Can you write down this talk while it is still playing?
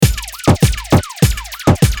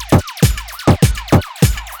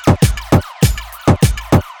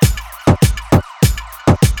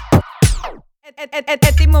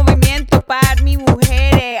Este movimiento para mi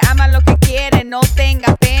mujeres. Ama lo que quiere, no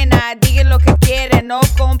tenga pena. Diga lo que quiere, no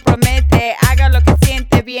compromete. Haga lo que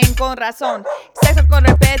siente bien con razón. Sexo con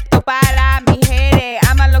respeto para mi mujeres.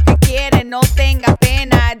 Ama lo que quiere, no tenga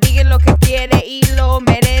pena. Diga lo que quiere y lo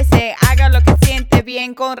merece. Haga lo que siente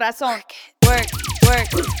bien con razón. Work, work,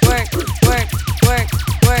 work, work, work,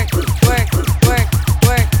 work, work, work, work,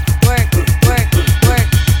 work, work, work,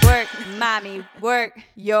 work. Mommy, work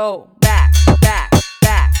your back, back,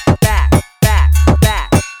 back, back, back, back,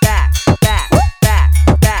 back, back, back,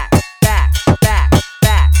 back, back, back,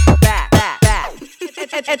 back, back, back.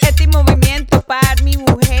 Este movimiento para mi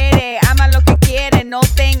mujeres. Ama lo que quiere, no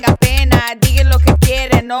tenga pena. Diga lo que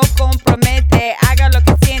quiere, no compromete. Haga lo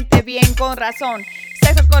que siente bien con razón.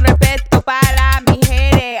 Sexo con respeto para mi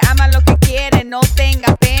mujeres. Ama lo que quiere, no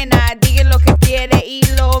tenga pena. Diga lo que quiere y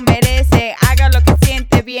lo merece. Haga lo que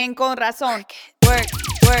siente bien con razón. Work,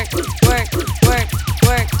 work, work, work,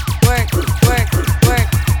 work, work, work, work,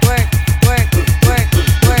 work, work, work,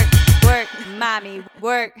 work, work. Mommy,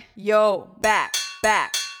 work your back,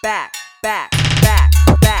 back, back, back, back.